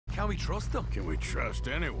Can we trust them? Can we trust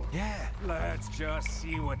anyone? Yeah. Let's just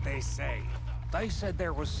see what they say. They said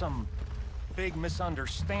there was some big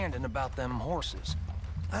misunderstanding about them horses.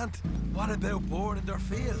 And what about boarding their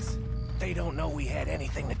fields? They don't know we had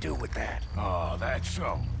anything to do with that. Oh, that's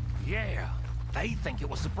so. Yeah, they think it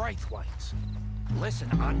was the Braithwaites.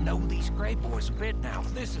 Listen, I know these Grey Boys a bit now.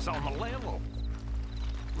 This is on the level.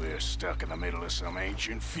 We're stuck in the middle of some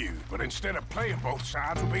ancient feud, but instead of playing both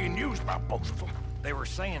sides, we're being used by both of them. They were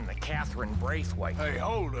saying that Catherine Braithwaite... Hey,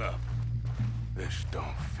 hold up. This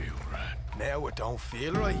don't feel right. Now it don't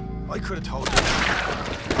feel right. I could have told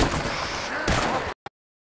you.